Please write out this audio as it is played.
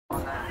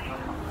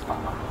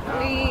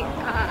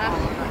on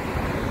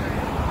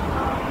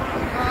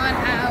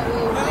our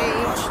way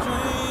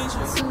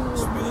to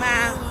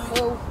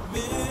Maho.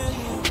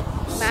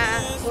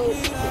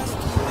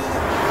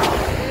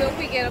 We hope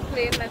we get a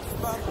plane that's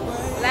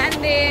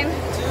landing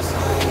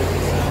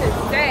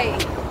today.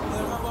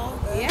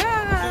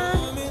 Yeah.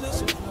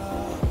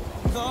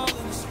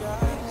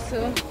 So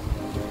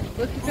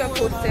we'll keep you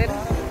posted.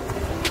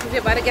 We're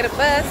about to get a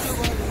bus.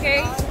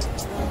 Okay.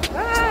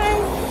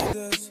 Bye.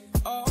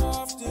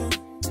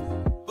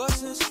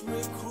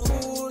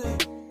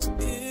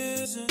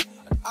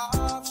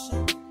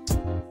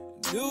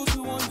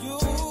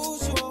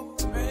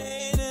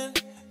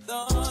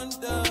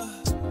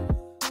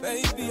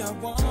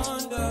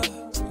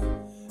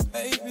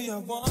 I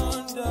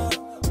wonder,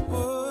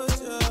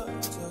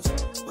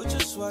 would you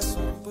just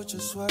put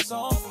your sweats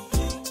on for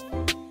me?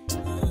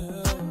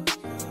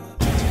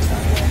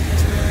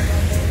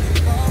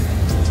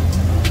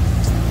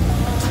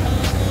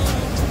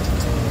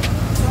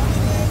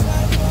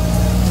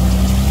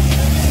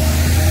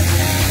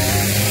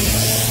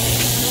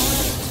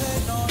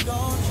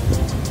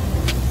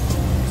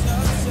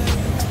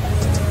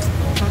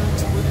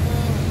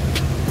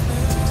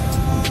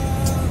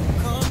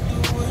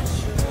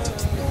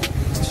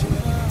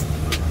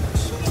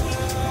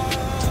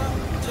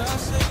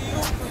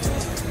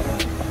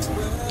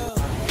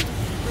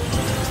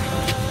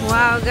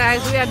 Wow,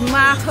 guys, we're at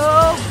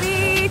Maho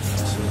Beach.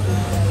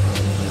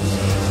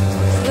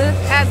 Look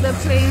at the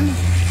plane.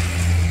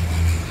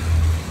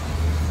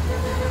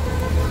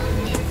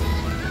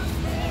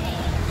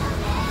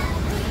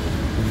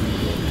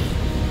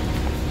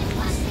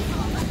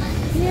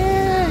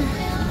 Yeah,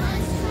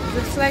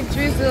 looks like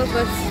drizzle,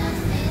 but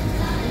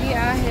we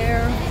are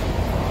here.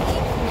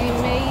 We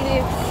made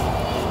it.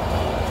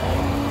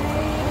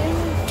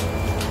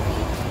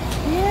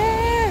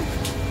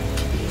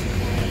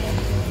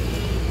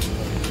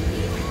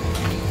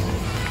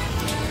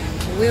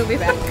 We'll be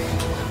back.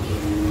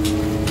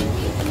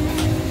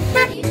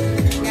 Guys,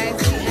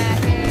 we are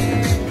here.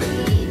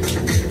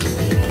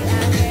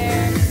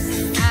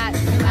 At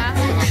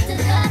Maho.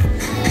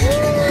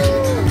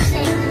 Woo!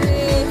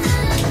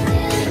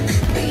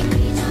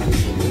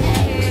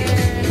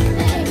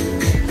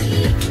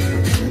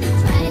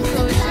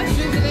 So it's just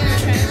drizzling and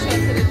trying to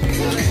shelter the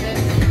drizzle and then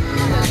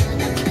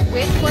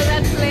wait for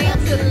that plane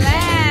to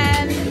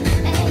land.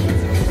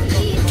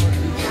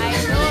 I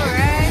know,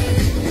 right?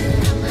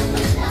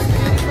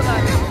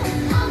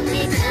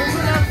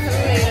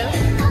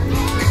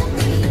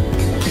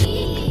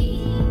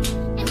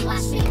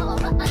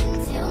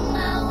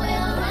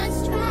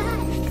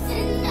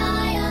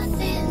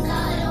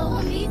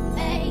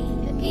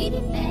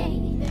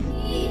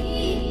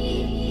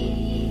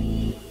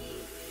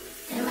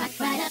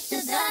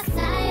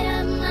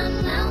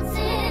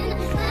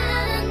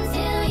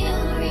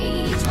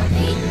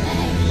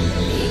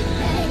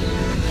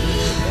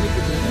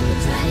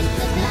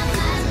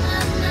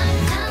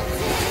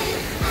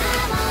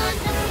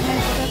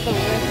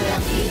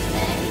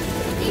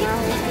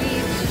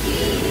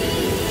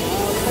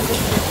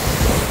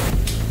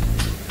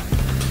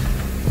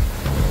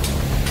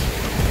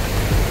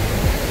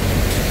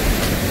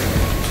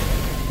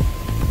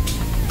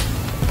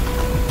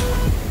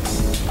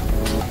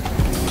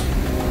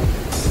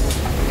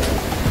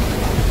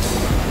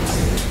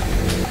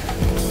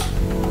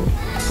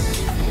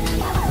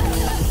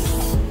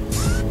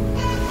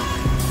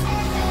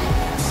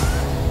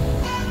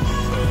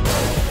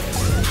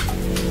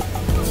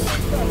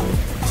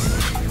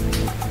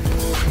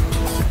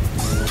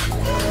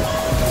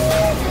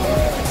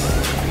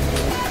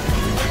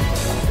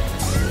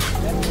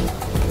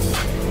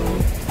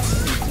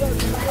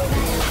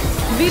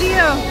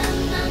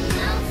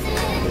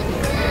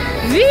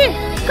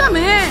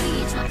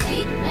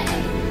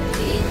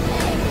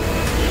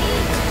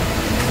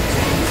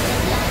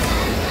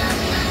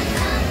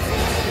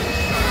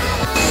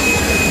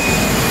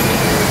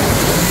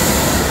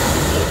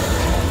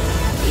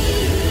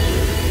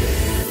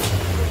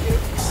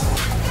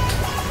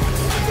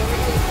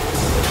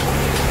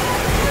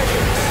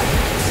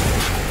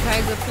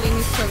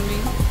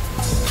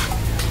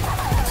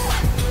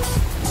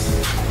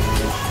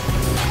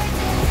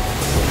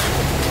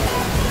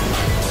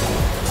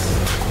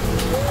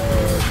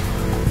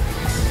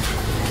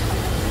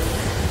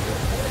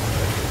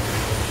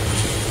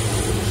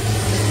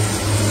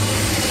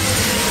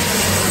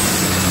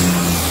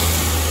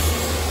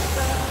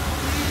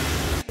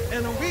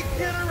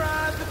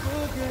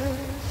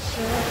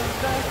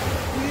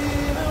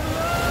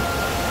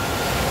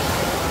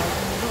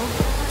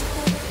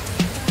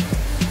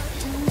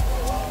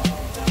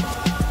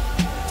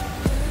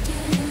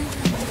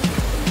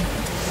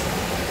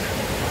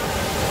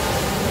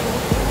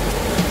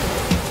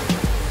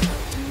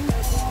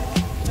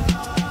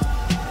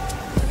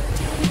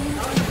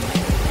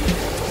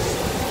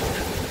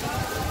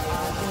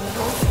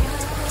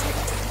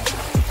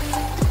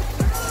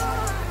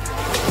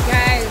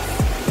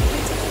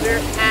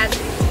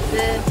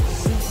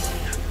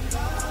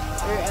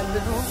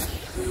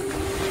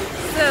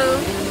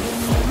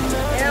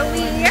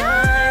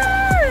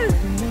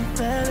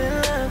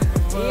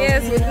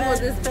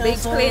 big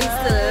planes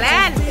to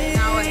land in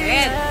our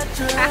head.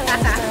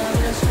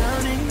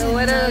 The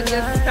weather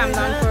just come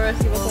down for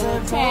us. Give us a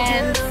little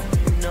chance.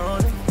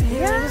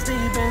 Yes.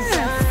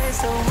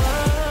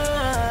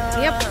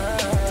 Yep.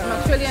 I'm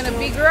actually on a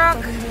big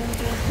rock.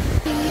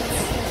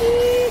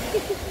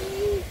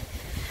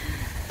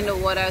 In the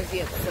water's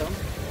yet, so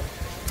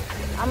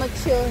I'ma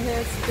chill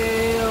here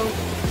still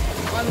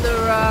on the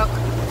rock,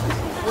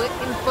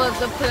 waiting for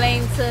the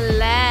plane to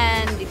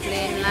land. The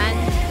plane land.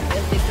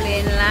 There's the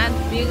plane land.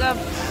 Big up.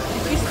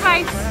 Fish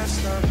kites.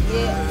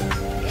 Yeah.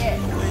 Yeah.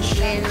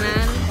 Plane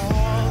land.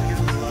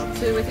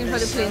 So we're waiting for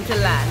the plane to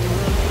land.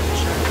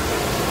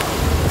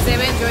 So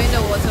we're enjoying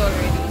the water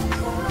already.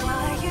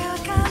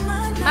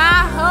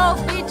 Maho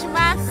beach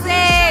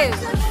massive.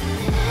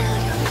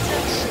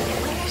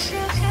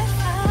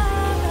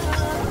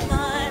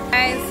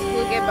 Guys,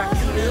 we'll get back to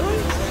you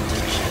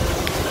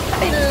a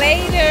bit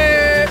later.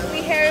 We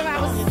hear him out.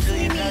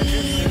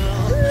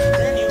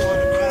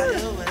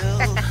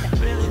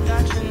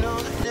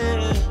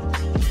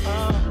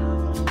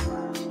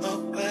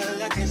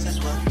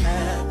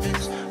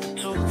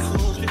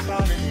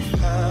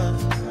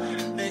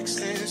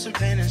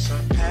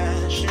 Some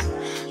passion,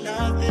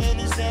 nothing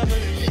is ever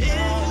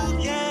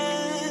enough.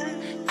 Yeah,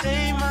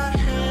 take my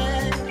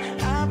hand,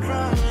 I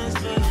promise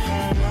to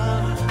come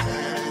up,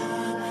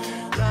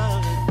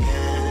 love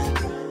again.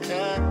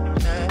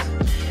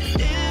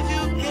 If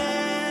you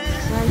can.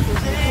 Guys,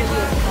 there's literally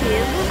a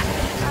cave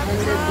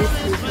under this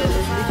roof. There's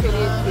literally a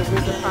cave. There's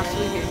a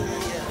pathway here.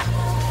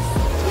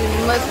 We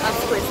must ask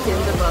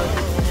questions about it.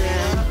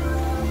 Yeah.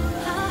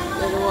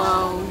 But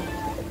wow.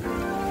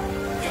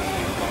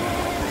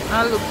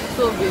 Ah, look,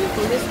 so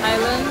beautiful. This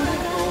island,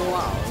 oh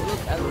wow,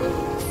 look at this,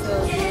 so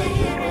beautiful.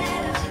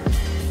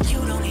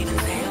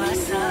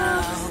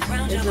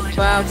 There's a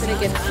bar, I'm gonna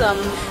get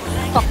some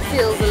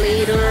cocktails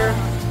later.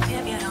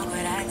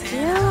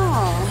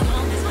 Yeah,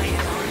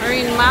 we're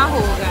in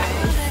Maho, guys.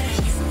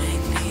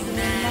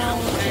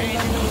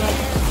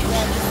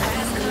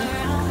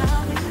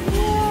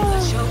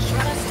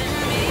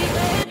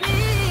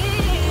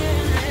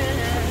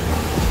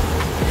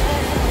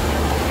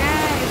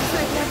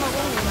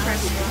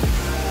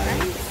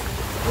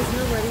 There's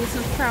nobody, it's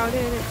not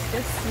crowded, it's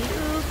just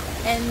you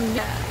and me.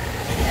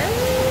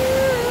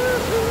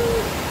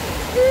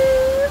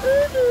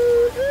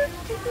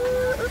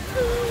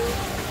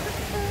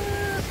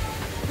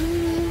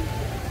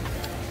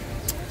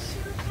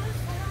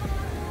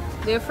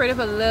 They're afraid of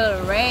a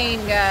little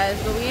rain,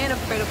 guys, but we ain't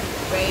afraid of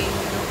rain.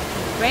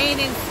 Rain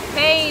in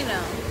Spain.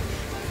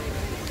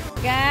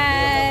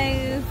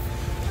 Guys,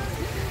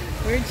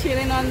 we're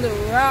chilling on the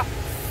rocks.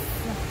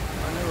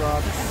 On the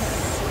rocks.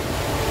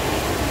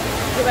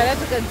 If I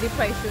took a dip,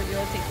 I showed you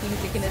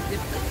taking a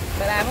dip,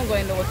 but I haven't gone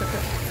in the water.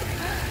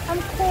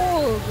 I'm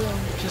cold.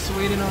 Just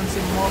waiting on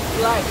some more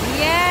flight.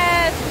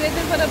 Yes,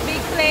 waiting for the big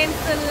planes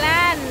to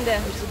land.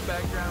 There's the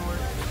background work.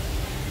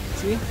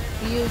 See?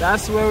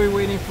 That's where we're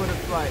waiting for the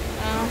flight.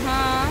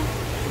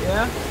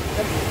 Yeah?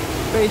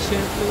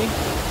 Patiently.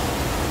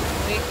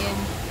 Waiting.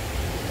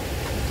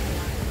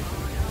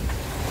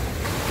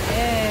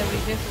 Yeah,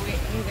 we're just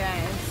waiting,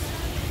 guys.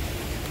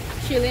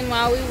 Chilling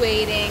while we're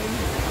waiting.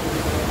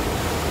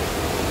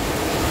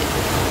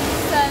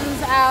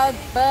 Sun's out,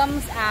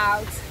 bums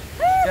out.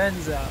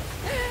 Guns out.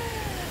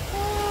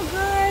 Oh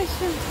gosh.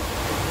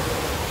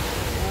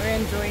 We're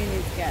enjoying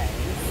it, guys.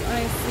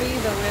 Honestly,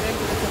 the weather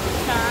gives us a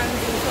chance.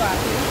 I'm so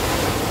happy.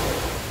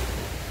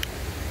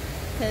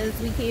 Because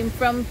we came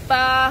from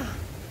far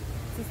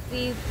to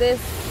see this.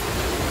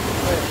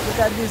 Wait, look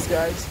at this,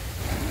 guys.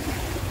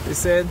 They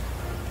said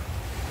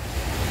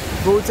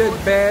voted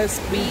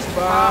best beach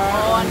bar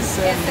on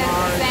Sint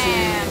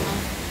Maarten.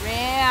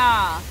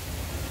 Yeah.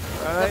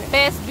 Right. The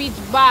best beach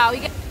bar. We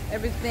get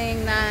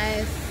everything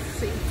nice.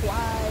 Say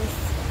twice.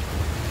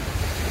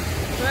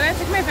 So I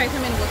take my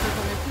vitamin water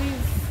for me,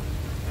 please.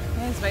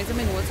 Yes,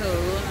 vitamin water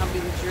alone. I've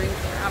been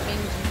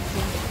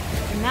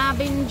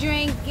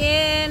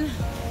drinking.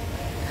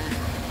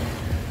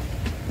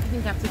 I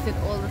think I have to take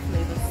all the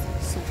flavors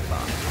so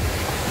far.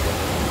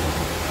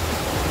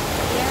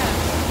 Yeah.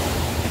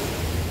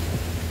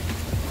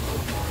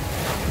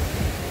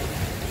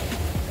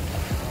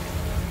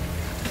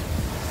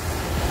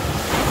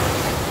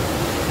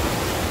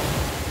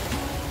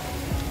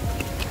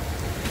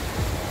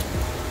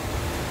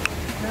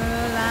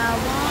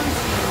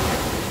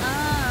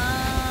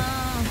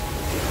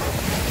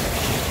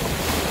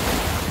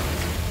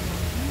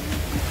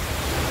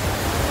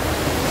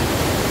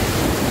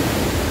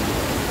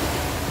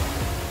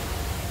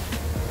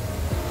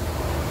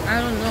 I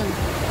don't know.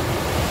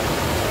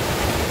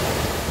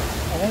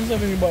 I want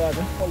something about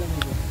that. Follow me.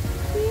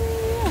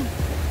 Yeah.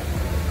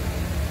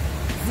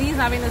 Z's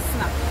having a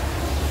snack.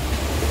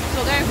 So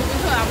guys, we're going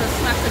to have a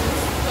snack at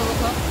this 12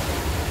 o'clock.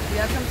 We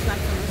have some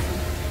snacks on this one.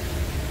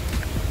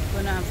 We're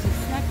going to have some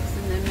snacks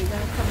and then we're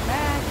going to come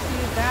back to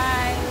you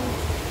guys.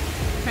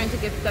 Trying to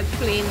get that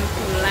plane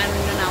to land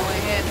on our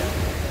head.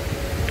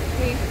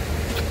 Okay.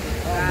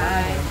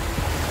 Bye.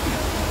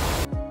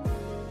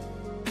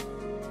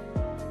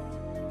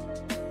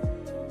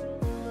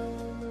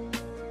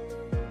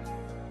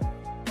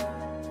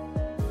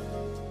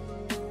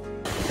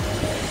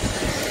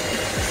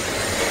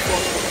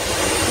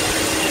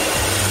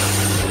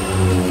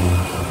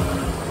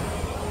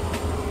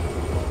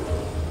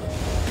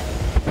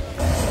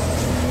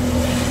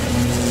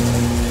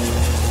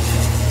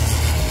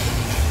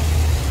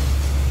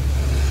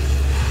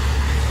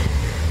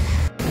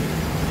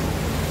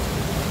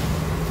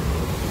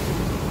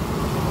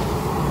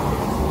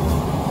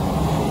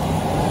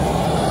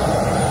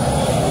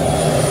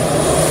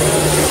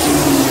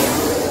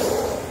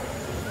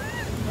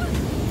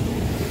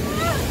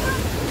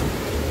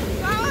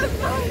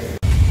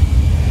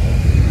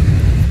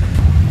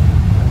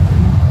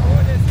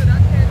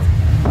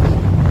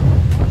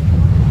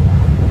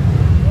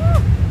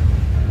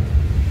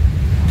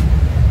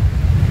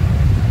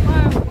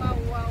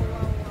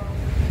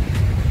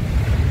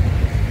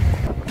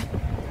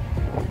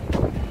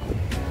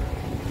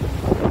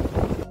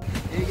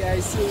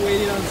 We're still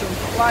waiting on some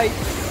flights.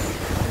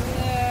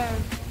 Yeah.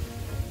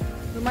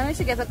 We managed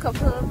to get a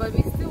couple, but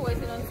we're still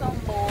waiting on some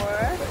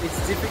more. But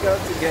it's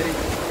difficult to get it.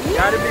 You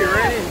gotta be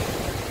ready.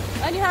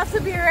 And you have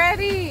to be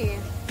ready.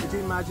 Could you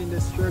imagine the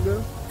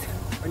struggle?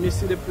 When you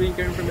see the plane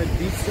coming from a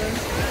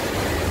distance,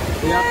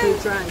 you have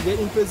to try and get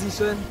in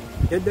position,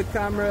 get the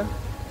camera.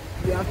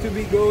 You have to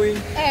be going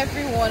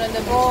everyone on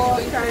the all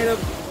kind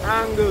of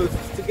angles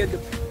to get the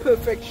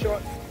perfect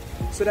shot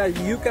so that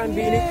you can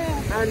be in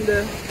it and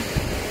the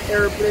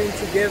airplane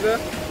together.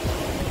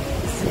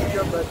 It's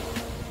difficult, but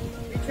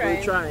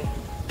we're trying.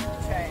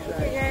 Okay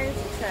guys,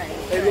 we're trying.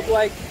 It looks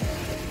like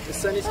the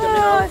sun is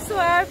coming out. Oh, so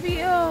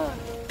happy. Oh,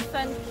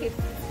 sun kiss.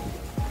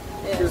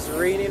 It was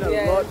raining a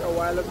lot a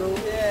while ago.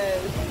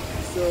 Yes.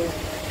 So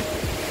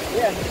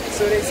yeah,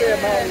 so they say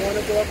about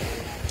 1 o'clock.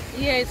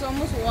 Yeah, it's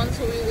almost 1,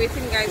 so we're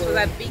waiting guys for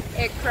that big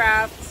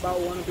aircraft. About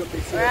 1 o'clock they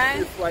say that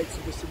the flight's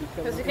supposed to be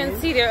coming. As you can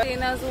see they're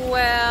in as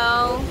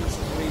well.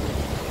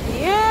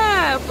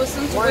 Yeah,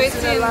 person's waiting.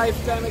 Once in a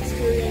lifetime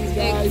experience,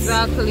 guys.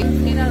 Exactly.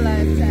 In a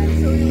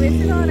lifetime. So we're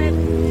waiting on it.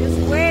 Just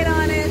wait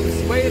on it.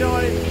 Just wait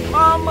on it.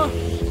 Mama!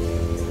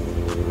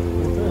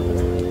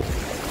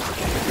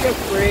 Be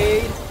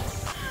afraid.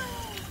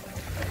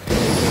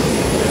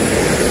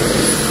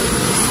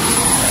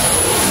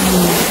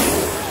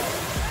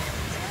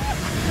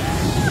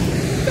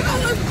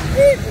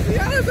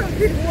 That was a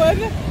big one.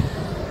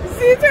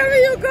 See, tell me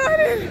you got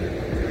it.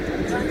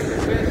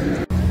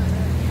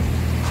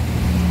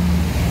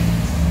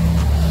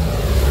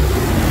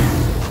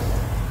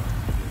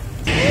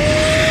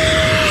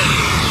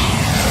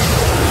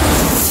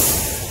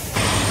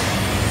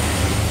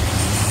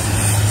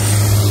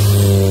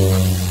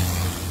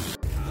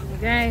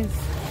 Guys,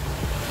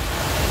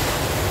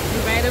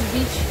 we're by the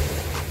beach.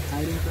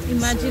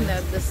 Imagine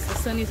that the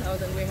sun is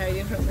out and we're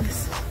hiding from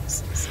this.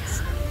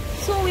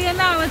 So we are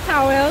now at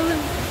towel.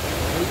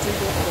 Waiting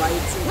for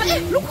flights.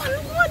 Wait, look one,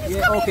 it's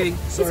coming. Okay,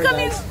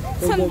 sorry it's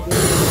coming.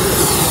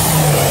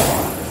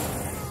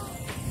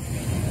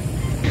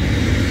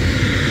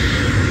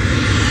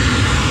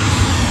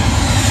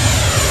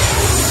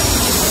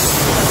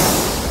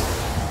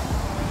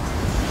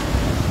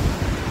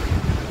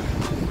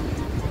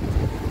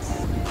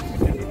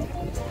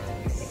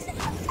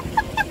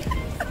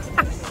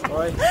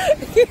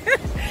 guys.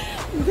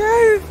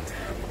 Guys,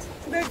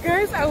 the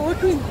guys are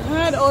working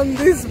hard on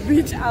this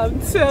beach. I'm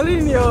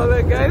telling you,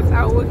 the guys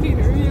are working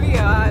really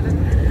hard.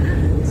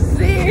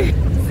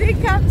 See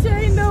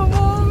capturing the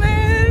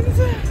moment.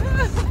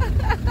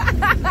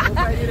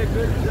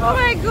 Oh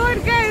my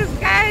god,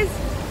 guys,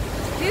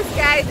 this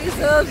guy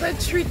deserves a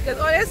treat because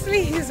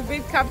honestly he's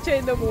been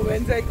capturing the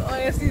moment. Like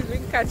honestly he's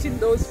been catching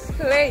those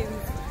planes,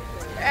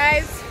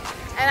 right?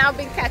 And I've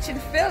been catching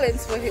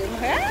feelings for him,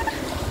 huh?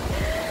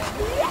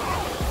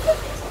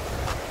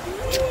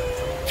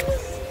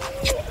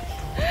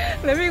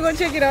 Let me go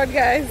check it out,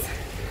 guys.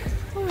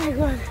 Oh my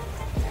god,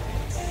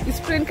 it's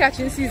plane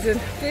catching season,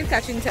 plane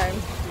catching time.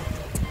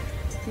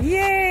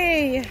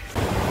 Yay!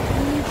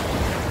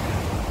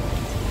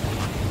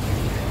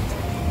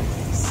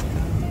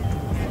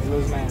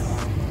 Lose my hand.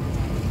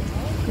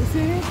 You see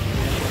it?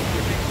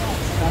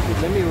 Stop it.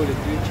 Let me hold it. Do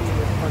you change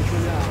the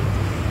control now?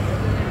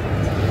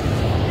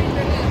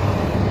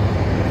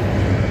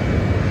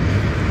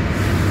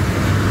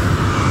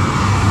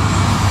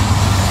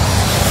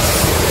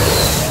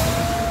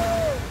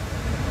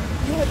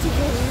 You have to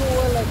go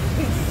lower like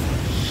this.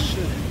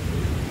 Shit.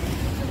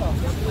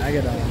 I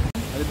get that one.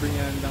 I'll bring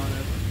your hand down.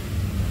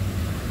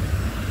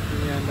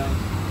 Bring your hand down.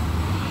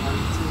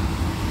 1,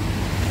 2.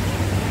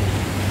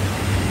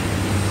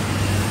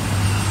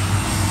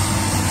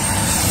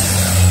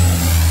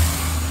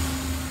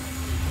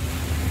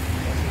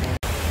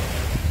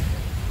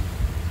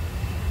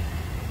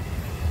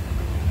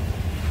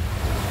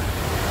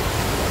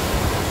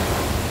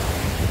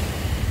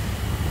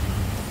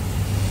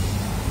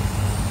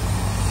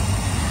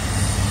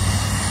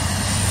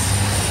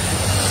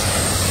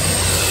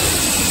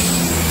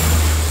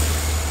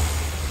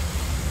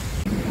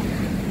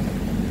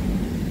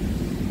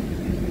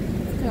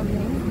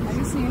 Have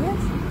you seen it?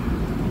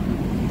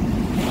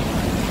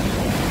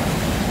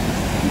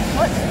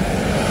 What?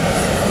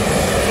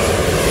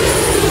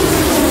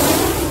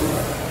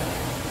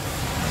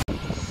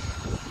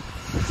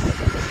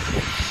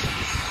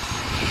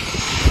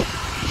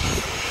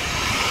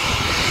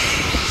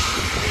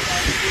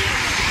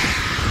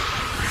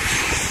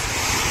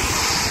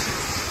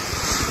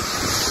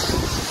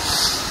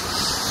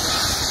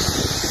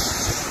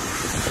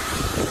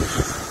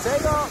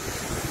 Take off.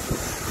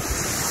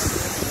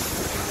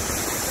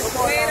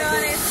 Wait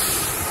on it.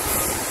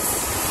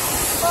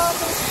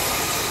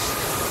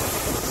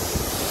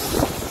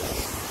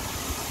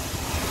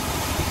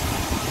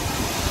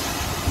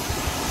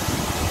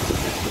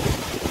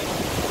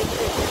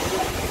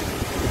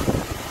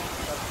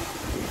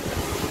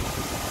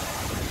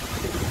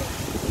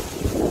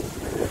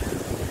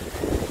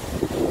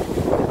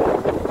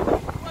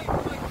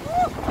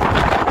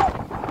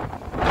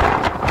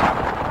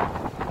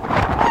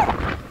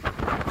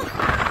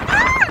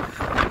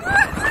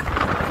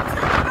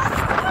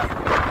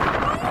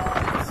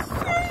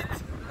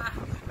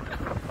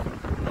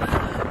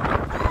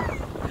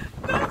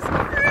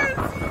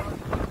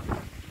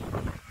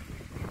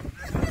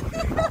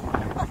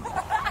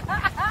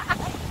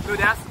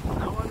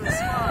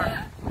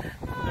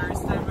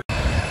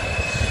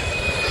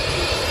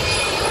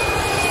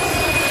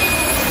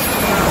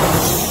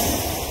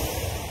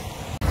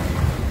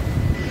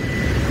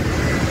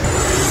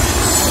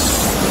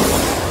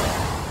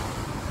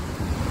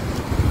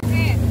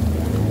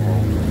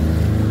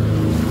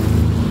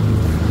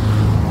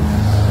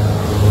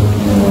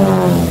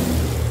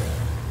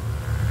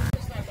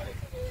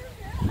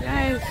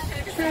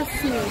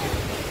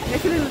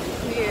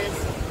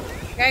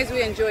 Guys,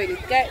 we enjoyed it.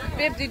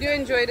 Babe, did you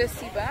enjoy the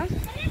sea bath?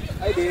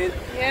 I did.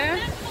 Yeah?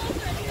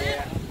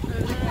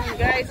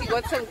 Guys, you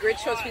got some great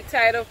shots. We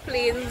tired of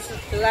planes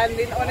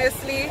landing,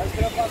 honestly.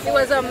 It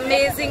was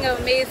amazing,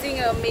 amazing,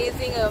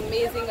 amazing,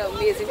 amazing,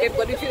 amazing. Babe,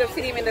 but you should have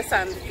seen him in the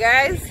sun.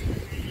 Guys,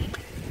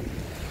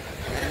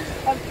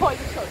 on point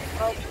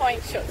shots. On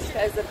point shots.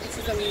 Guys, the beach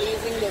is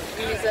amazing. The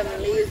view is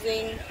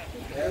amazing.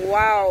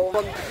 Wow.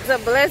 It's a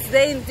blessed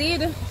day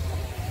indeed.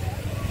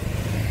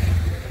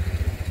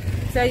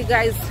 Tell you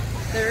guys,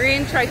 the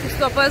rain tried to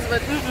stop us,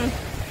 but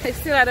I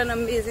still had an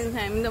amazing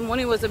time. The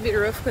morning was a bit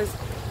rough because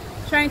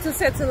trying to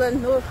settle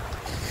and it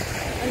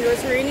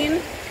was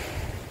raining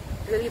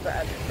really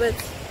bad. But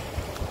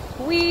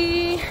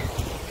we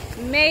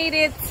made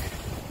it.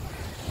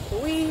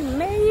 We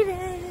made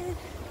it.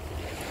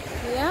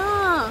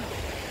 Yeah.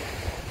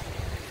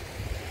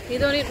 You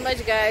don't need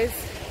much, guys.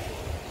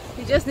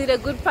 You just need a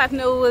good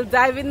partner who will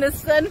dive in the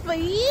sun for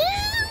you.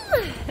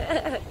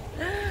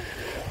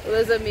 It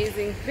was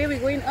amazing. Babe, we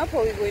going up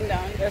or we going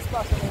down? There's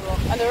spots on the rock.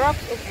 On the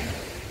rocks? Okay.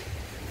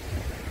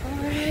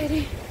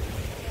 Alrighty.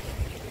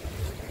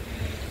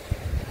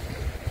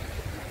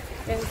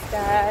 Yes,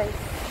 guys.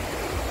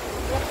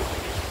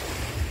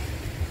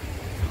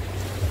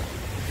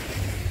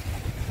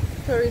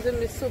 Tourism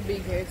is so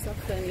big here. It's not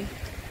funny.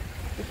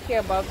 We care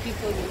about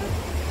people, you know.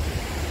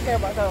 We care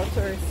about our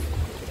tourists.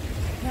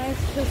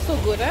 Nice. It's so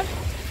good, huh?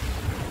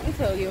 Let me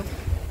tell you.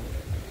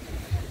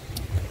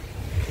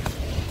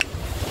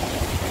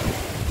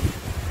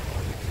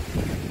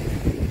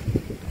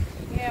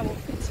 Yeah, we'll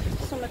put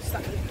so much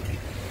sun.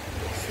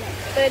 It's not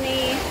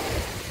funny.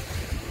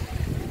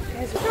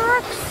 There's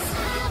sharks.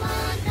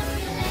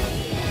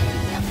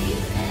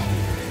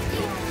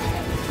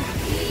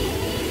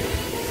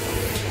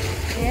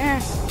 Yeah.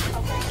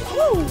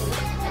 Woo!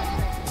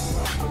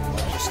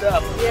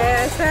 Stop.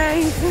 Yes,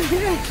 thanks.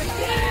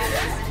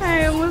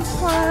 I almost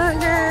fall,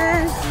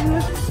 guys.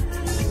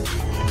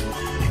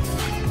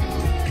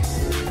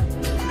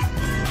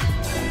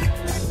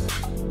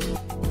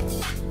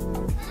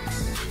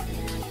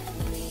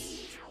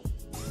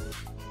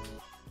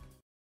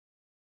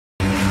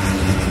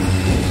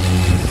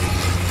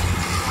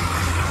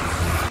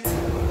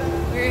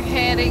 We're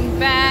heading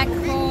back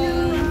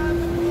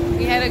home.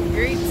 We had a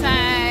great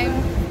time.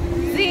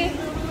 See?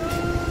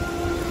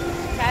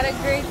 Had a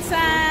great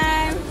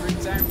time.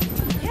 Great time.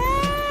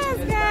 Yes,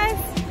 guys.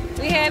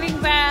 We're heading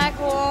back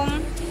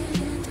home.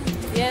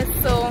 Yes,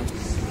 so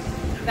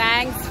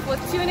thanks for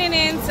tuning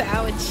in to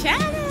our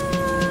channel.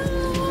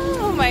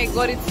 Oh my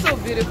god, it's so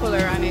beautiful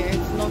around here.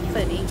 It's not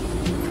funny.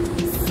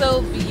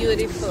 So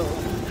beautiful.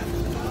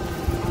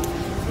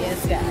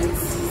 Yes, guys.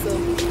 So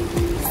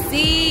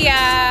see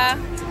ya.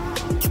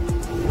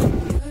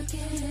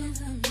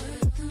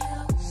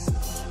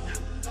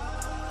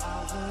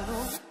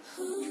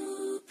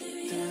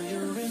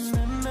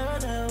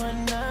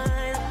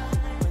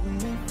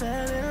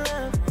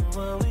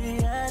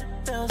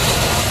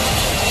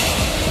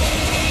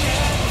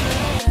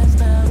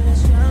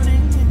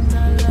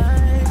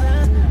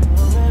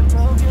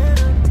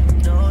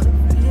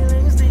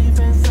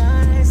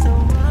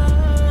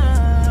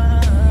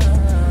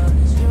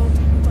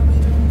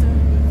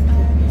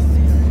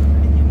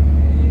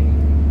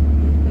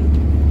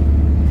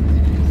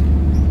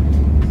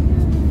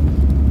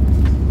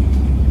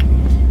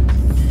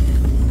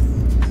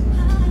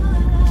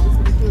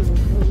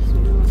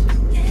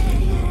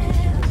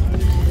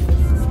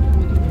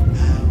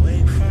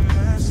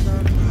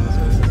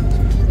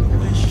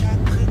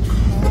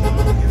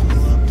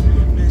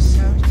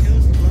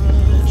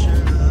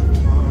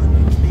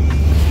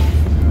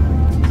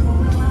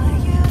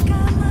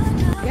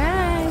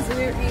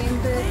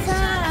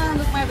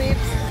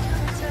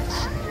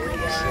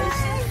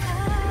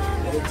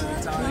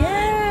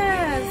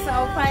 Yes,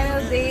 our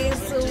final day,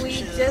 so we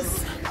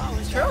just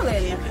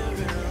strolling.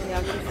 We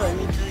having fun.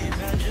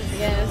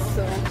 Yes,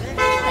 so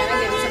kind of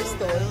getting some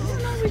stuff.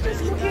 We're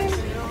just looking.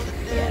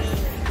 Yes,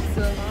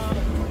 so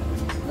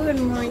good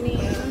morning.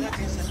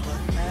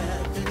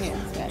 Yes,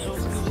 guys.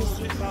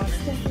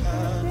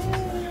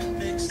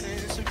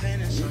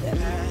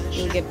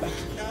 We'll get back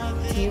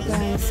to you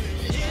guys.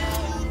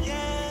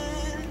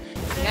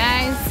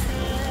 Guys,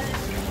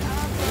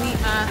 we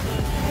are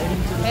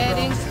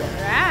heading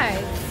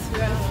right.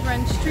 We're on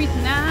Front Street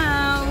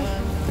now.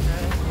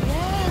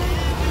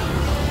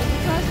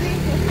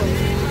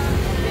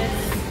 Yes.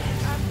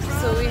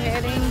 So we're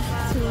heading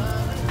to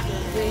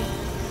the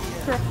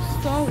truck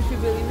store, which we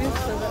believe is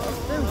the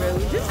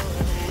road.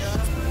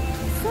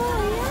 So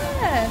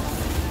yes.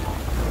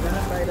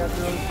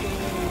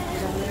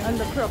 On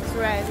the Crocs,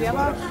 right? We have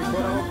our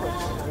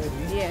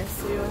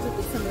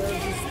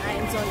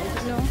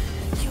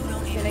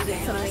I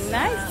get something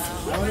nice.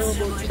 I don't know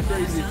about too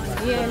crazy.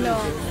 Yeah,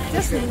 no,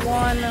 just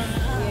one.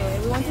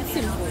 Yeah, we want it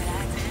simple.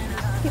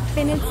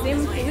 Keeping it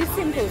simple. We're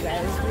simple,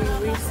 guys.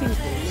 We're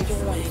simple. We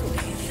don't want to.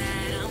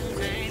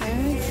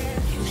 Right?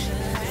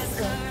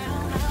 So,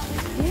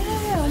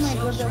 yeah, oh my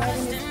god, the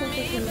lighting is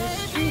perfect in the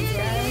street,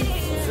 guys.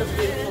 It's so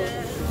beautiful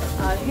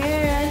out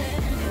here.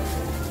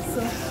 So,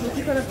 we'll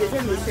keep on a visit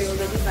and we'll show you all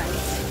the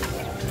designs.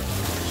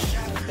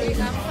 We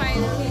are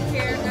finally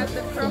here at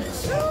the crop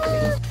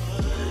shop.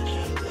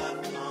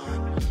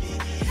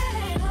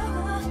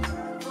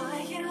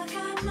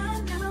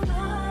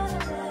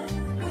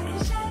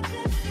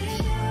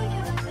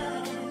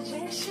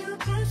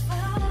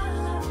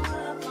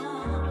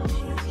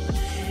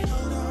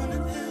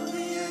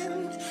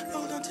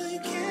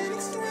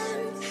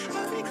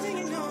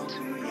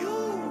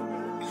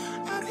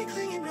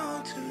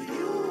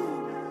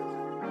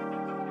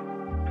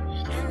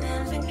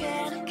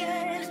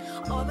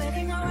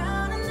 Orbiting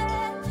around and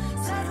then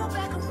circle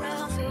back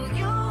around to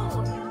you.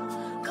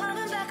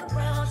 Coming back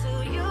around to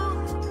you.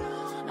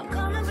 I'm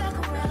coming back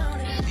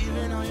around.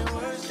 Even on your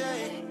worst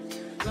day,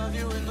 love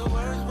you in the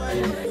worst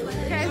way.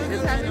 Guys, we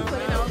just have been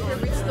putting our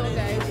favorite store,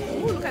 guys.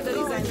 Ooh, look at the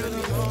design. Look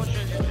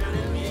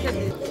at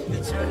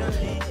this.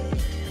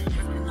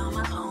 On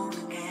my own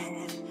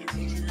again,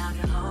 reaching out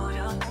to hold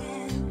your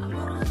hand. I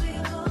wanna be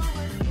alone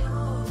with you.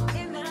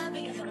 Can I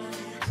be alone?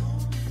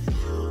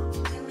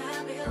 Can I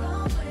be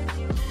alone with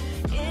you?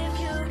 If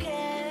you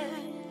can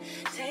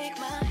take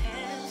my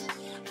hand,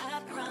 I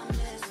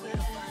promise we'll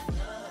find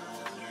love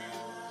again.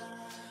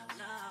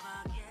 Love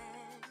again.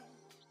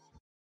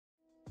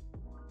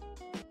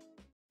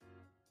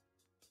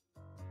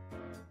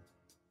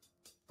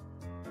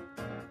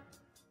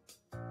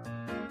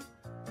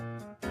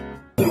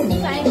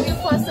 Thank you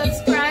for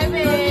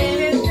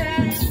subscribing.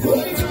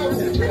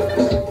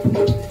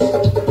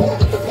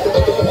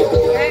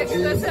 Guys, we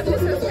got 70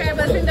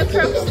 subscribers in the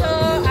crop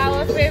store,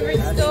 our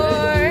favorite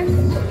store.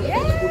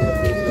 Yes!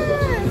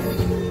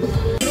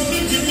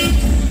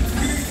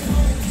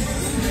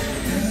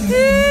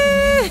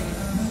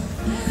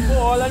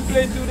 Holland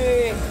play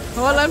today.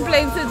 Holland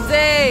playing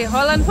today.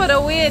 Holland for the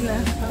win.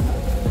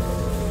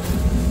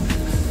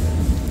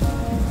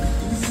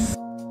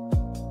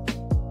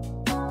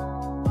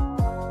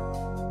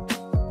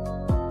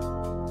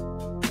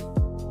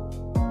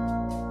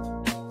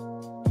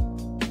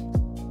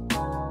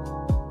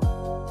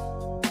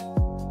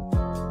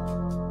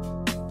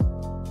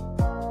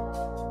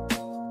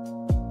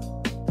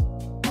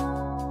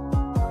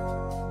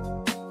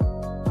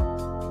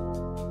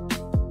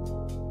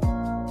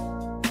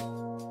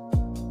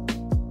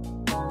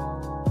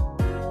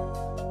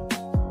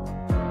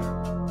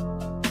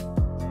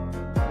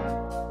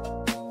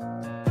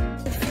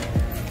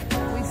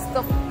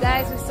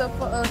 Guys, we stopped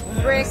for a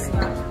break,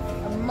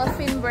 a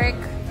muffin break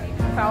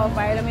for our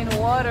vitamin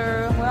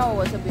water. Well,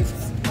 water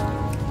bits.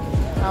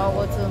 Our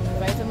water,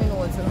 vitamin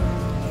water.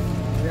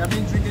 We have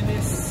been drinking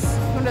this.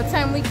 From the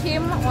time we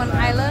came on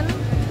island,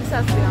 this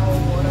has been our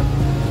water.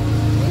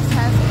 This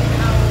has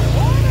been our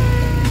water.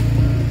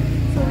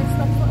 So we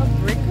stopped for a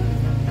break.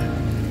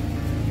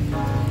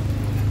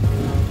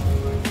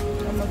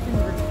 A muffin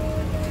break.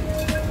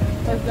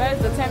 Because guys,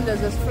 the time does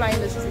just fly in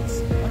the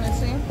streets,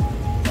 honestly.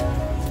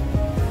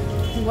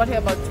 We got here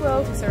about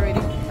 12, it's already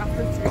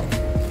after 3.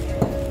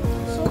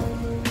 So,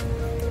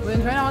 we're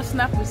enjoying our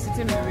snack, we're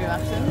sitting, we're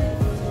relaxing.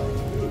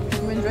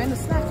 We're enjoying the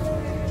snack.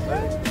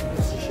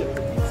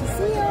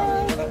 See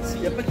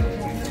ya!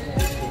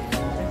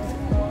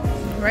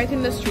 Right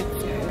in the street,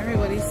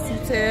 everybody's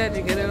seated,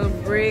 you get a little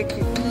break,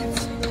 you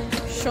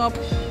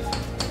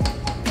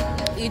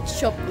eat,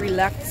 shop,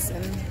 relax,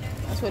 and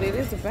that's what it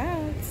is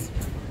about.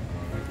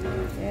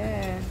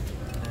 Yeah.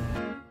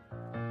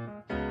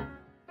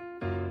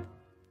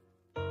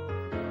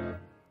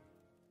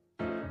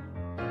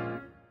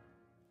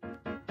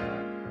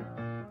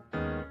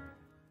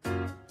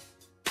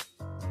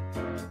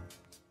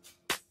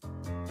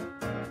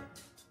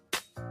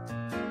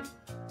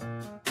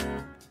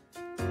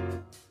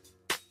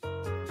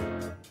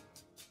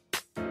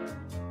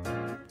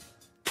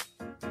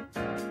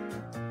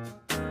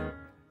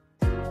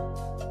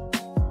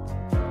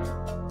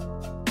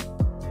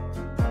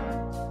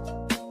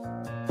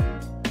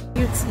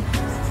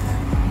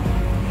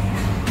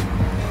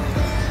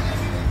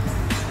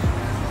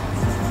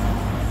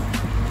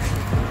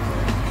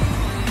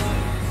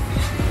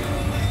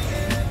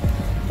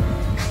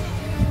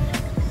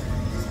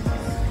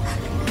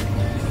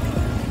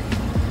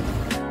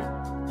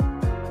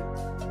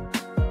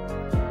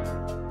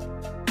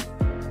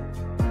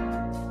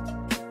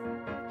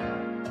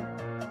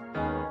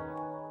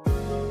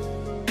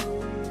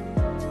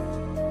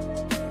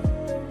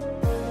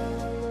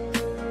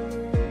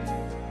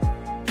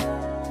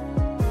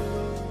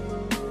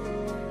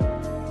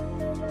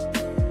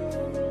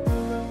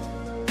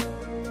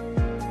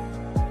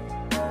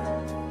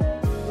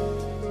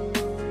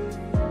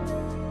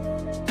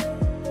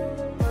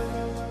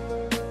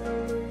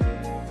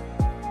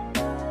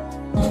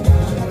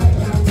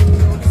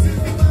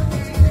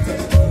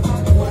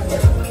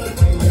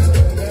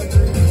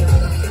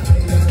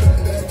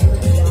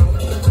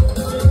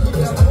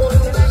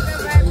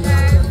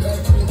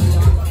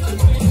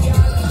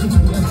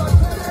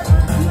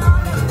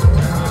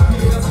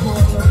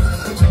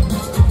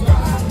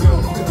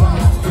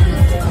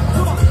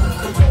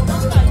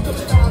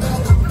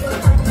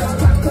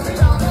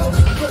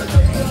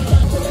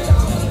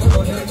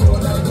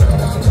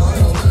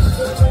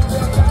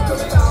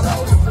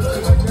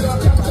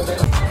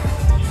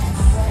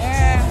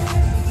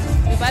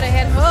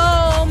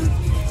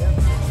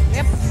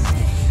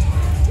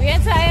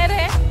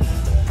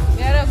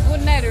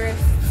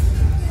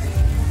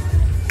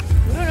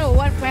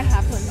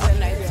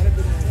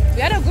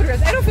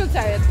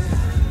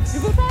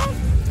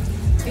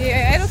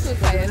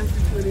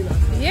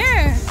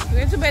 We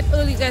went to bed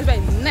early, guys. By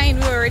 9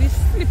 we were already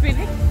sleeping.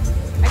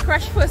 I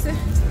crashed first.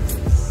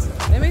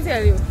 Let me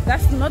tell you,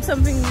 that's not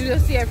something you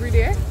just see every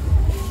day.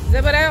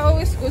 But I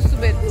always go to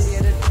bed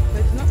earlier, but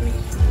it's not me.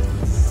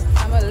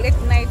 I'm a late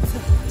night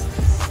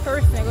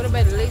person. I go to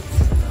bed late.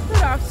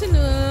 Good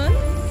afternoon.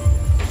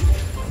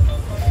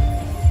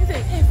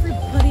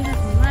 Everybody has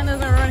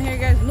manners around here,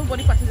 guys.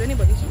 Nobody passes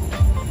anybody.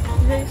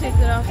 They say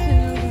good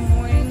afternoon, good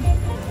morning. I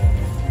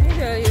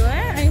tell you,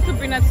 I need to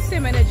bring that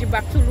same energy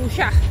back to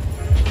Lucia.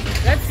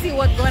 Let's see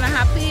what's gonna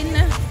happen.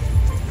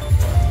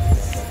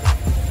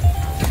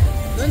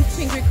 Don't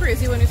think we're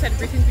crazy when we start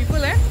greeting people,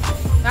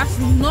 That's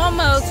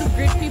normal to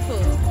greet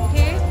people,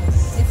 okay?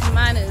 It's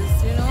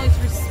manners, you know, it's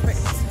respect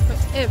for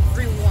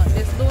everyone.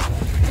 There's no,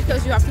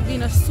 because you have to be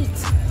in a suit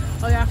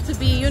or you have to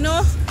be, you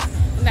know,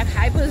 in that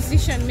high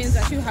position means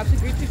that you have to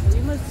greet people.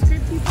 You must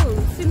greet people.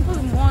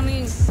 Simple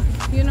morning,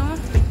 you know.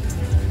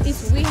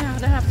 It's we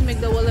that have to make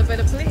the world a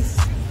better place.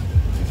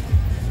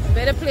 A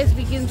better place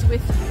begins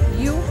with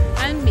you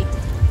and me.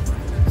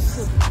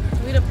 So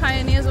we're the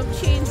pioneers of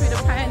change. We're the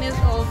pioneers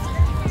of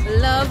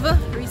love,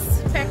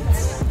 respect,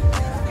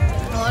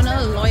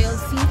 honor,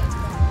 loyalty.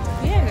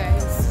 Yeah,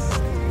 guys.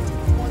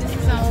 This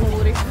is our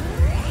body.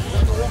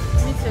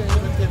 Let me tell you.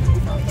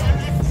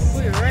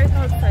 We're right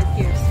outside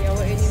here. See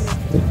our enemy.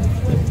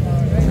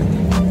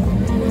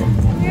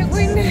 We're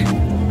going there.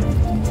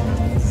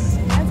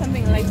 I had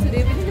something like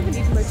today. We didn't even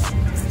eat much.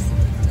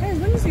 Guys,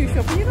 let me see you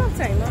shopping. You don't have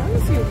time. Let me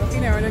see you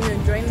walking around and you're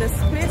enjoying this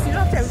place. You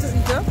don't have time to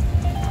eat up.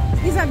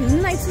 These are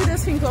nice with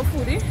us think of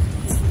food,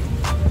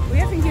 We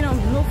are thinking of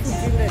no food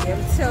today.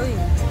 I'm telling you.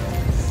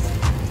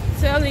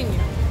 Telling you.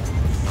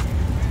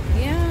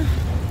 Yeah.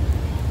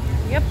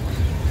 Yep.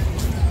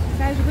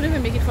 Guys, we couldn't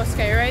even make it for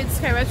Skyrides.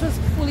 Skyrides was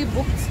fully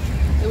booked.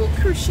 There were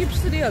cruise ships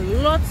today, a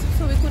lot,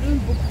 so we couldn't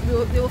book.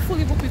 They were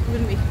fully booked, we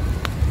couldn't make.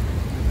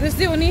 This is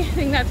the only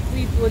thing that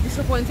we were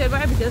disappointed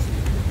by because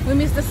we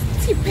missed the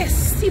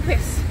steepest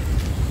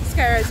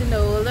Skyrides in the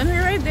world. And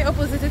we're right there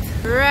opposite it,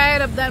 right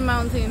up that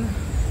mountain.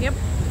 Yep.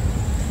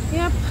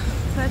 Yep.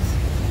 But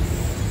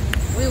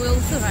we will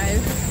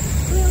survive.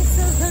 We'll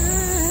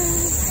survive.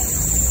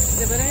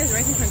 The Buddha is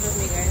right in front of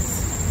me, guys.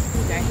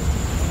 This guy.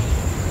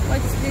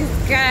 What's this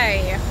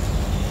guy?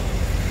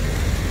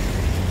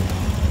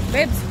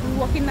 Babes, we're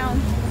walking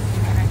down.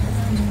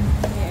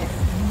 Yeah.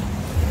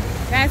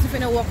 Guys, if we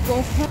don't walk,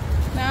 go home.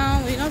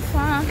 Now we're not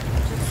far.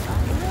 Just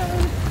down the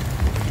road.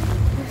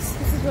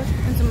 This is what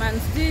gentlemen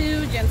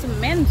do.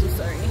 Gentlemen do,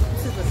 sorry.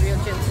 This is what real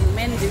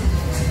gentlemen do.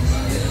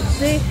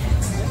 They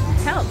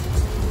help.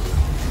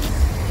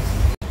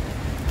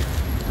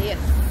 Yes.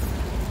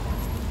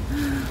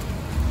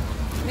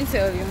 Let me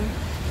tell you.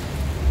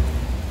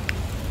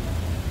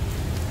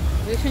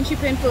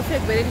 Relationship ain't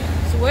perfect, but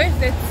it's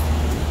worth it.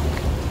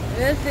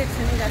 Worth it to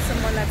me that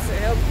someone that's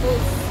helpful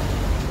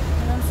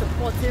and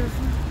supportive.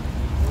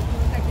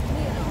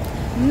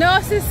 No,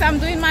 sis, I'm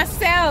doing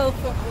myself.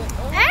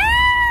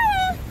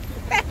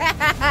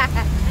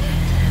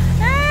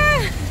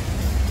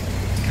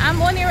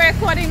 I'm only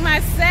recording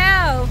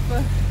myself.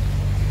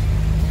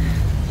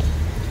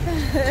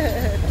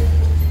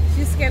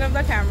 She's scared of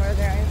the camera,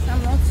 guys.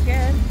 I'm not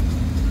scared.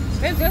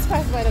 Let's just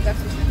pass by the gas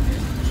station.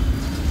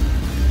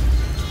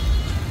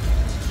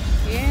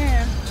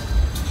 Yeah.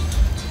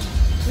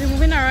 We're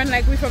moving around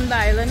like we're from the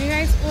island, you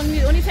guys.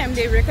 Only time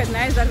they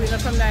recognize that we're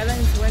not from the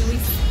island is when we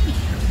speak.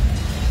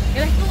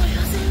 They're like, oh,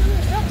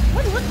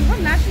 what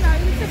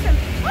nationality is this?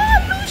 Oh,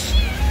 Lucy.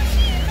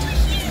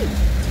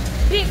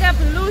 Big up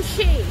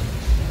Lucy.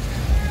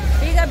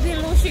 Big up the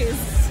Lucy's.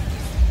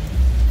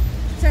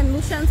 St.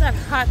 Lucians are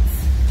hot.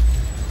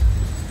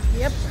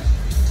 Yep.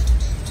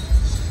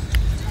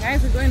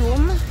 Guys, we're going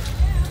home.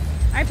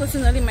 I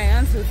personally, my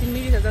aunt's hurting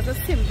me because that's the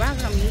same bag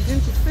I'm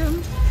using to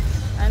film.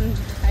 And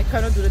I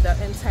cannot do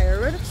that entire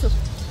road. So,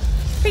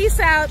 peace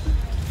out.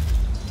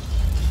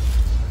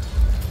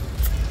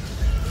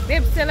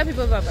 Babe, tell the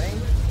people bye-bye.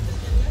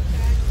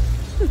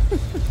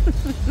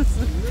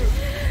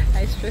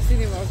 I'm stressing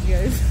him out,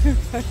 guys.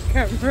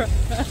 Camera.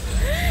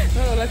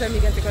 Not all the time he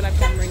can take on a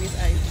camera in his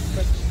eyes.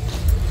 But,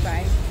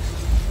 bye.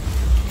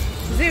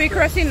 Is we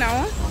crossing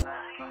now?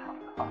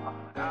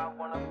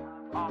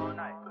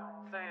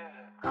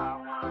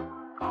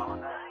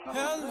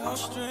 Hello,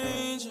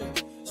 stranger.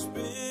 It's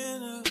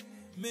been a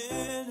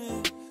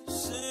minute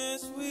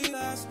since we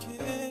last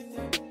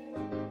kicked.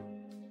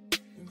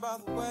 And by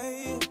the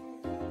way,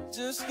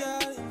 just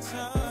got in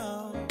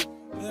town,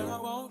 and I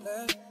won't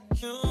let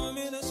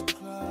cumulus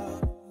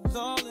clouds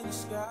all in the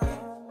sky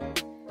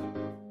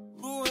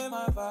ruin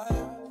my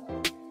vibe.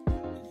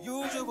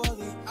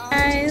 Usually,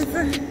 guys,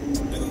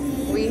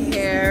 we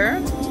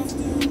here.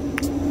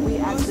 We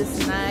at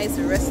this nice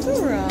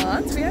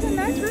restaurant. We had a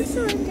nice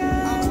restaurant,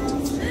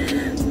 guys.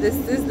 This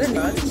is the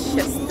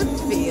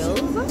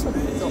Chesterfield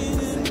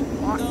Docks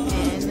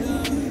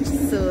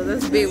and so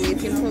that's be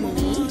waiting for me.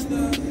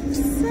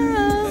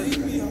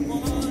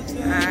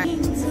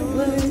 So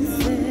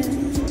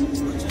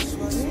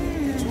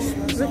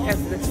look at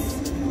this.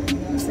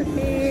 It's a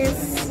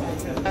piece.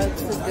 How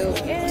to go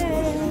in.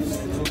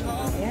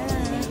 Yeah.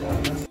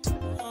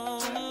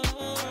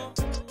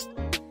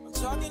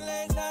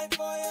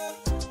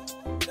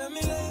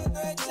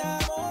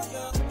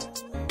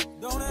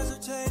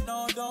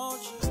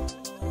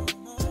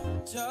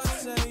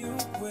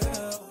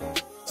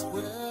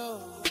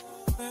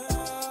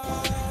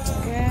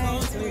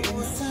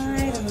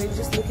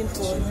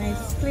 beautiful,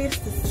 nice place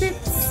to sit.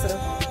 So,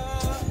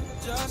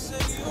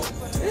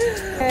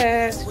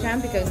 try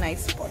and pick a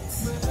nice spot.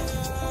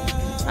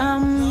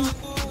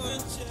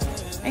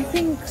 I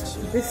think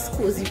this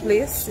cozy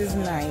place is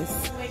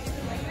nice.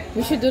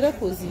 We should do the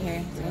cozy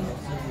here.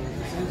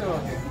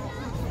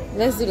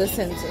 Let's do the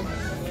center.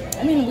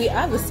 I mean, we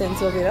are the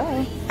center of it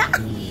all.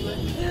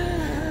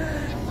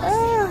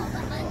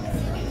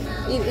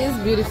 It is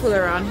beautiful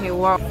around here.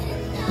 Wow.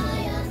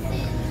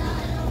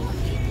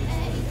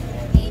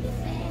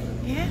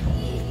 Yeah.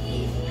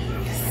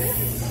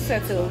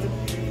 Settled.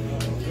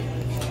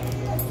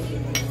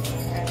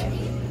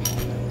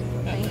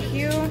 Thank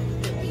you.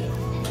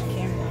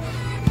 Okay.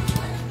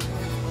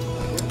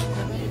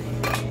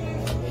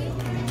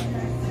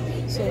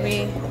 So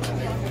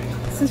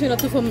since we're not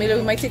too familiar,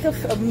 we might take a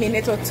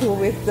minute or two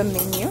with the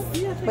menu.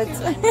 But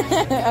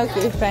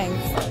okay,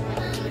 thanks.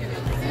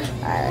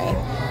 All right.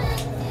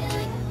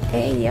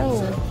 Hey yo.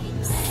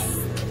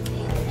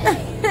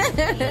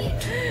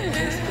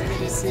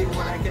 See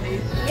what I can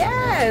eat?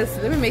 Yes,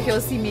 let me make you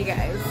all see me,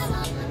 guys.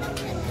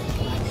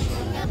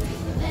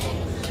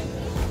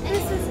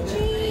 This is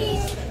me.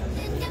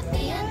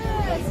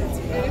 Yes, it's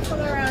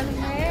beautiful around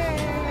here,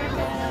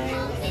 guys.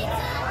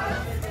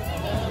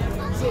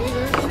 So we're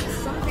gonna do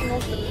something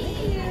off the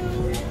menu.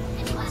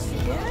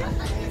 Yeah.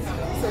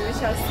 So we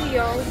shall see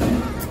y'all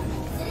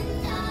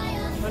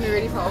when we're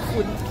ready for our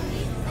food.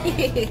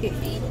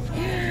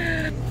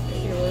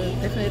 You will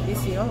definitely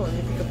see y'all when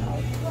we pick up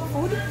our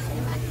food.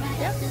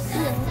 Yeah. See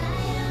y'all.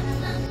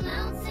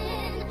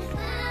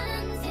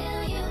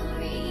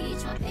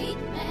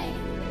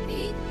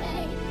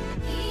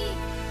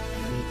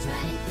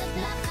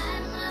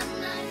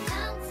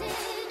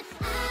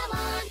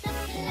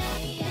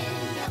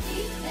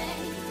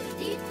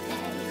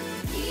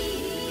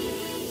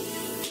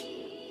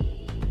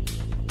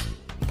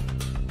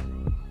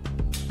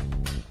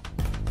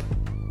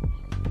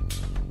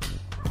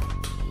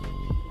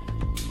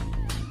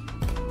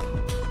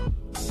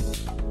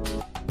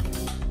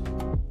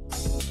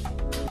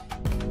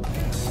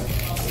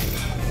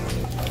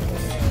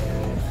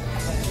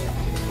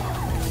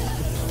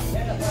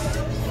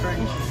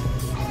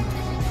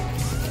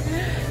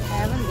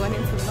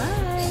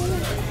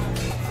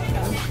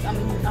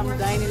 I'm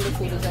dining the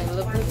food as I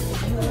love this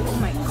view. Oh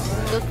my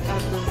god, look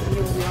at the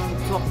view. We're on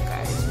top,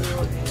 guys. We're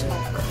on top.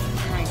 Oh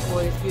my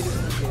god, it's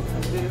beautiful,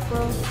 beautiful,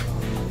 beautiful.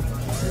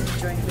 Just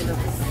enjoying a bit of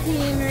the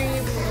scenery,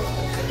 a bit of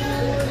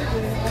the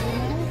food.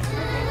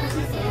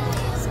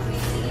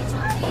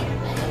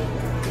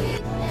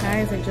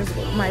 Guys, I just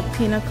got my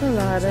pina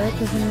colada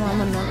because you know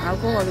I'm a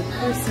non-alcoholic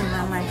person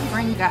and my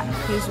friend got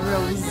his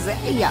rosé.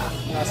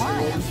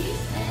 Why?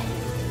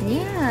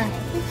 Yeah.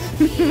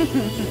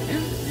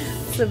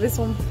 So this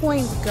on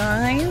point,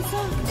 guys.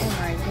 Oh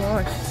my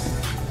gosh.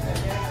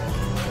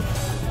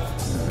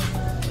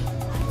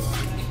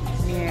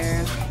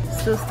 Yeah,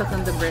 still stuck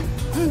on the bread.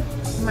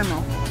 My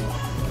mouth.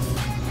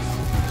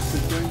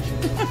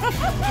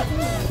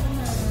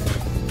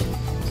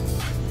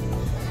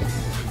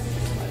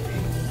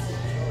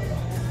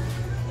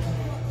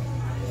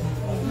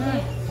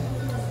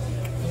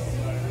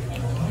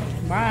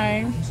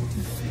 Bye.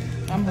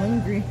 I'm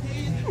hungry.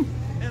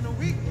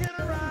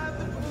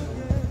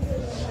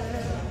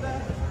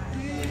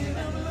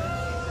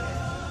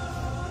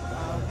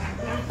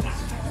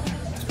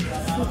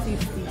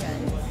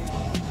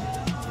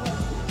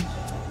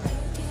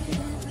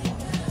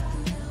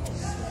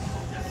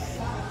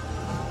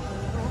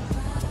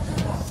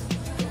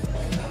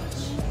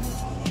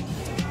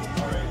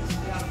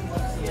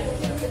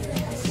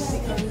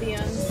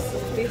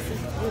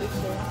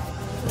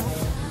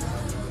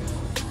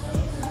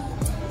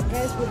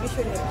 Guys, we'll be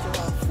sure to have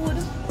our food.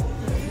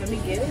 Let me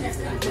get it.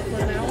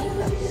 For now,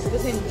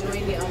 just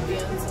enjoying the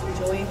ambience,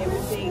 enjoying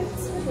everything.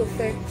 It's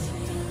perfect.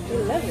 We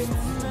love it.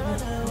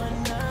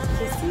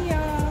 So see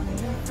y'all.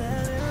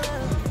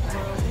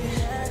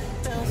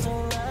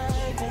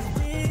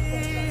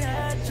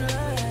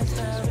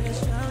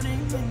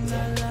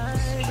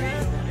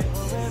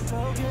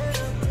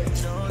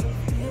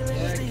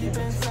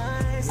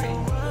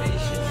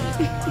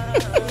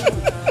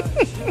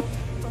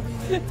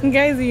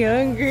 Guys, are you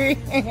hungry?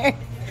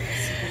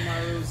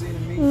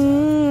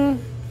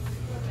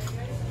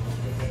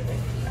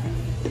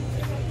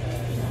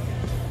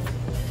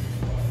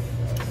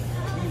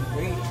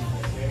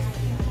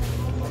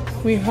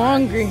 We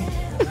hungry.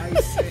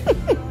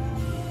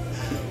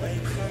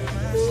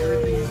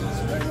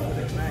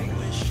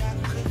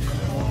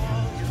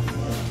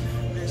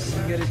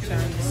 Get a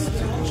chance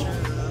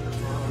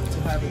to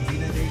have a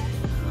dinner date.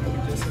 We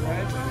just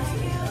arrived.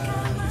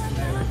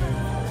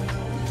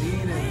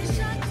 Dinner.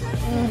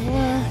 Hey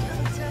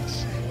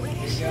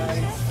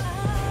guys.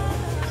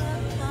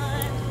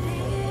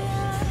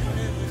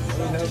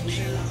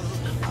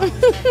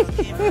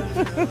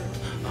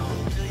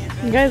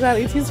 Guys, I'll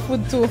eat his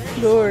food too.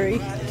 Don't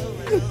worry.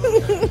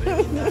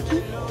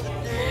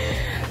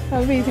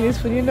 I'll be eating his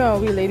food. You know,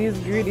 we ladies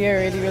greedy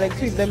already. We like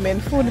to eat the men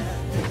food.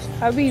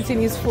 I'll be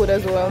eating his food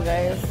as well,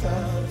 guys. So.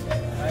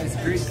 It's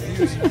great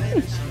view.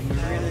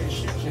 marina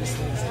is just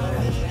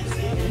inside.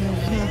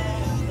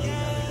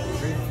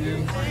 Great view,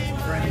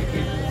 friendly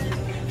people.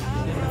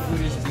 If the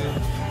food is good,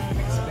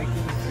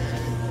 expecting the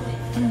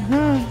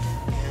food.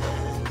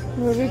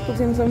 We'll be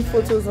putting some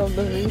photos of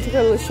the. We took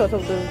a little shot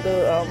of the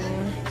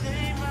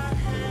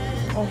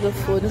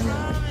food.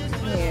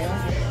 Yeah.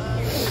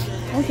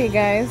 Okay,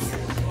 guys.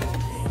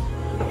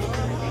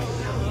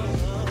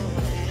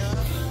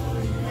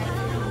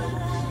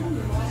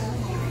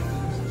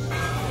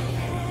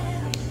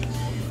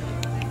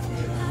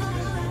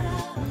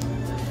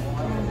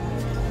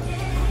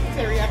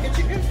 Teriyaki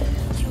chicken?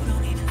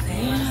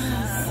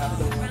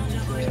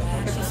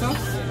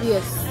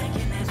 Yes.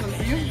 This one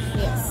for you?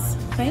 Yes.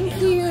 Thank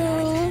you.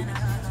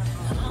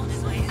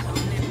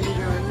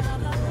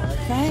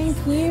 Thank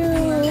you.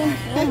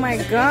 Oh my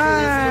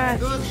god.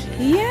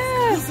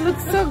 Yes,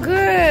 looks so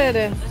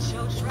good.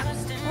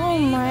 Oh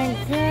my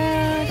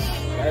gosh.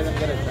 Guys, I'm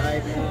gonna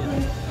dive in.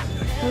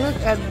 Look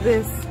at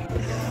this.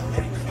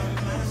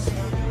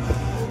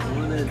 I'm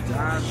gonna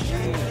dive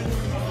in.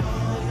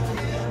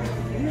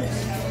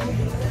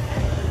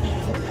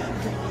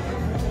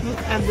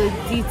 Look at the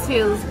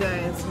details,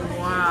 guys.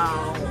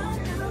 Wow.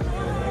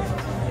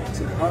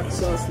 Some hot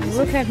sauce.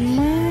 Look at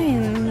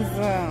mine.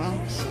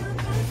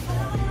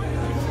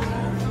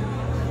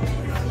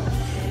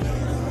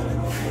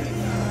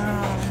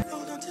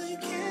 Hold on till you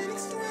can't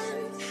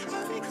extend.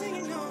 I'll be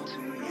clinging on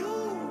to you.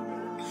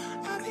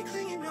 I'll be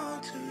clinging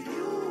on to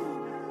you.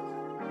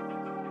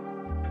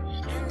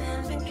 And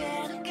then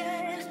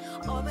again,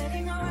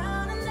 orbiting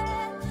around and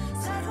then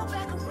circle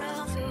back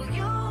around to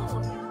you.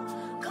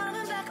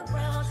 Coming back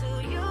around to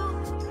you.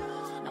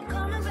 I'm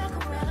coming back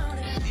around.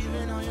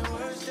 Even on your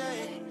worst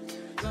day,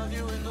 love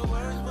you in the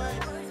worst way.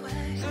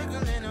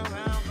 Circling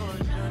around for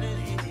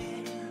eternity.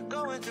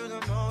 Going through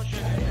the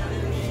motion.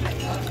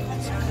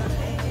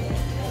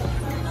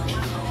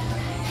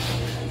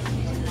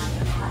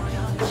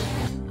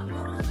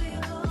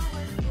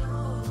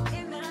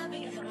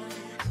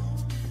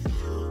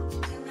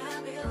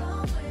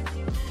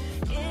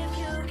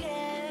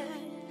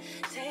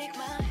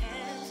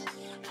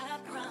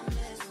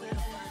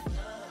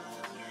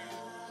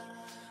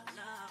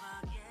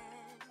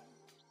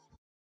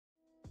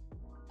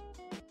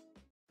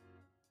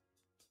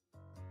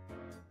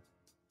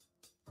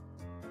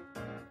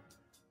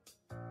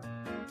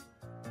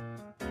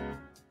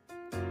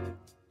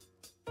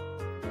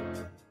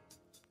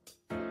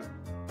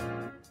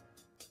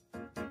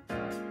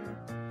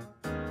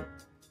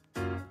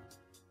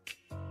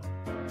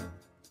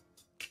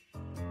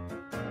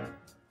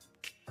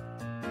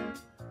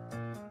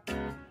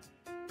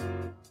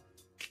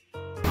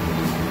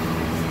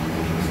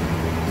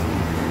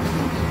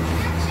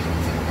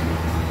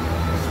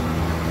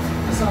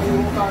 That's how we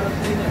walk out of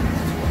dinner.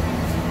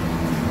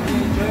 You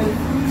enjoy the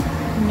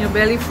food? Your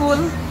belly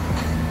full?